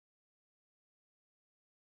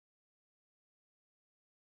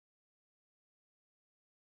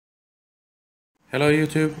Hello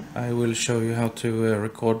YouTube, I will show you how to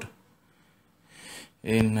record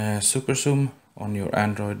in Super Zoom on your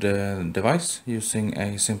Android device using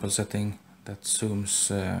a simple setting that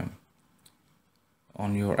zooms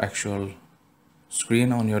on your actual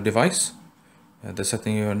screen on your device. The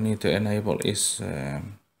setting you need to enable is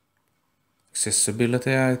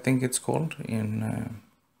accessibility, I think it's called, in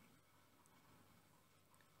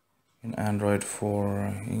Android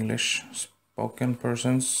for English spoken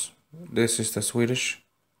persons. This is the Swedish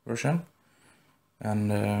version,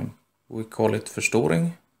 and we call it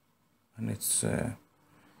förstoring, and it's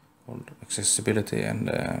called accessibility and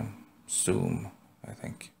zoom, I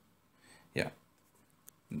think. Yeah,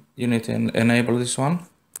 you need to enable this one,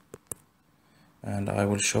 and I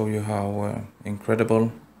will show you how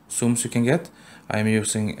incredible zooms you can get. I'm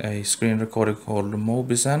using a screen recorder called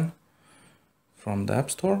Mobizen from the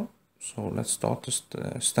App Store. So let's start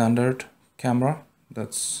the standard camera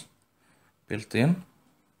that's built in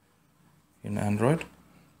Android.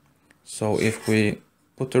 So if we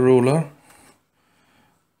put the ruler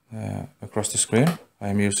across the screen,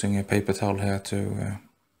 I'm using a paper towel here to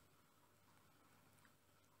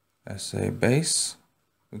as a base.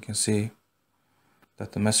 We can see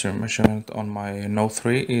that the measurement on my Note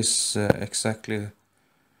 3 is exactly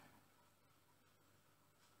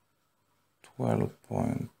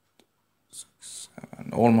 12.7,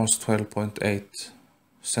 almost 12.8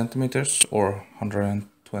 centimeters or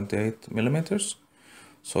 128 millimeters.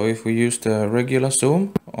 So if we use the regular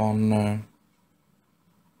zoom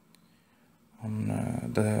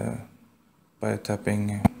by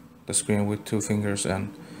tapping the screen with two fingers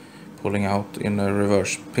and pulling out in a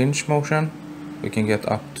reverse pinch motion, we can get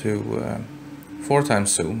up to 4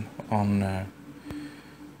 times zoom on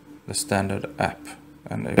the standard app.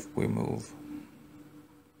 And if we move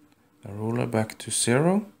the ruler back to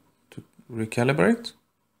 0 to recalibrate,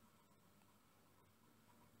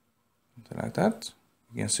 something like that,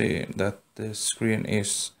 you can see that the screen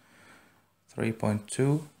is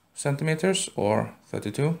 3.2 centimeters or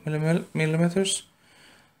 32 millimeters.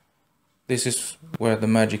 This is where the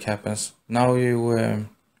magic happens. Now you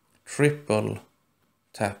triple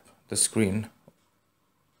tap the screen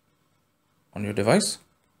on your device,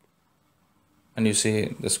 and you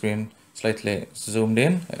see the screen slightly zoomed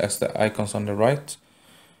in as the icons on the right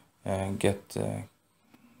get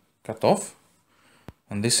cut off.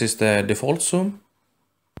 And this is the default zoom.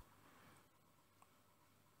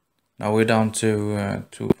 Now we're down to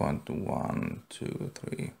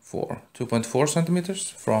 2.4 centimeters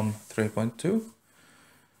from 3.2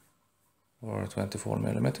 or 24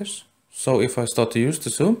 millimeters. So if I start to use the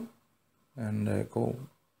zoom and go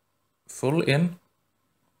full in,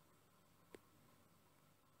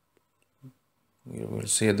 we will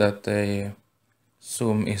see that the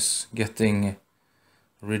zoom is getting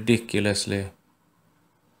ridiculously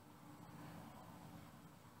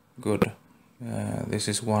good. This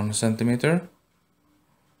is 1 centimeter,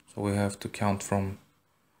 so we have to count from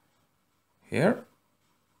here.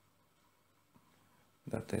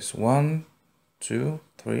 That is 1, 2,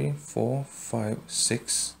 3, 4, 5,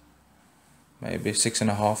 6, maybe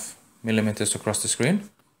 6.5 millimeters across the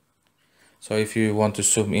screen. So if you want to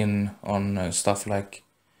zoom in on stuff like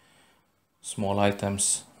small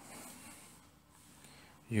items,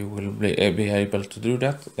 you will be able to do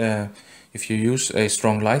that. If you use a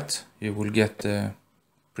strong light, you will get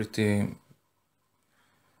pretty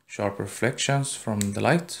sharp reflections from the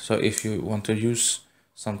light. So if you want to use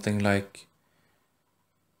something like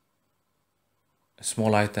a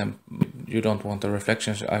small item, you don't want the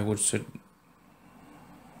reflections, I would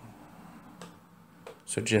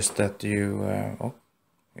suggest that you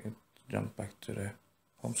jump back to the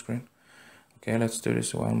home screen. Okay, let's do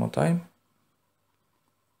this one more time.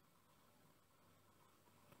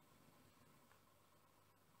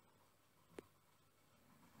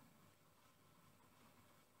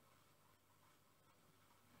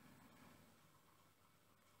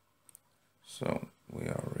 So we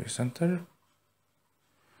are recentered.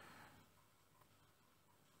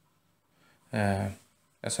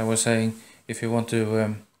 As I was saying, if you want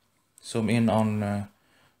to zoom in on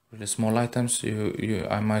really small items,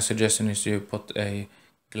 my suggestion is you put a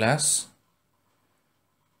glass,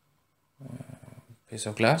 piece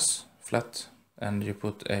of glass, flat, and you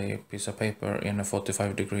put a piece of paper in a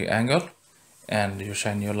 45-degree angle, and you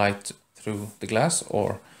shine your light through the glass,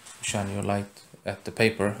 or you shine your light at the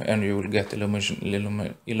paper, and you will get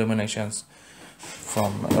illuminations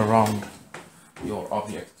from around your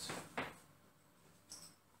object.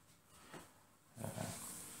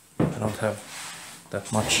 I don't have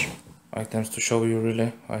that much items to show you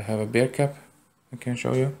really. I have a beer cap I can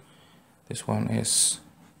show you. This one is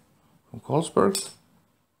from Carlsberg.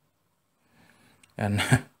 And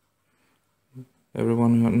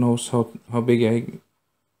everyone knows how big a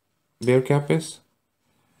beer cap is.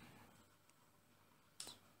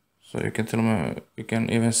 So you can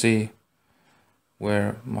even see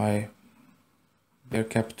where my beer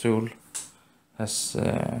cap tool has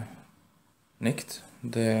nicked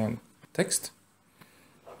the text.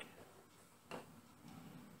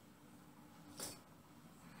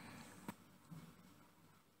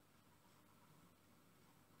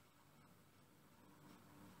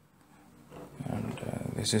 And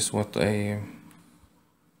this is what a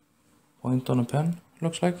point on a pen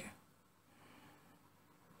looks like.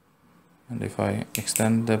 And if I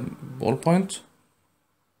extend the ballpoint,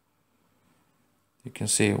 you can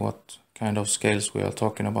see what kind of scales we are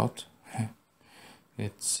talking about.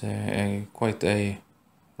 It's quite a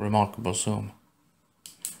remarkable zoom.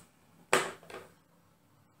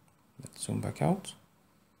 Let's zoom back out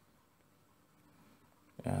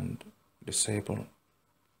and disable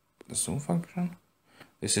the zoom function.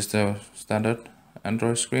 This is the standard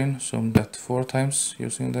Android screen, zoomed at 4 times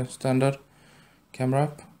using the standard camera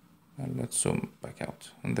app. And let's zoom back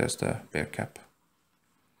out, and there's the beer cap.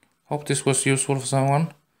 Hope this was useful for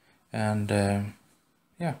someone, and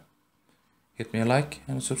yeah, hit me a like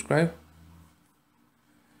and subscribe.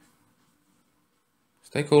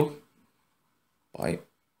 Stay cool. Bye.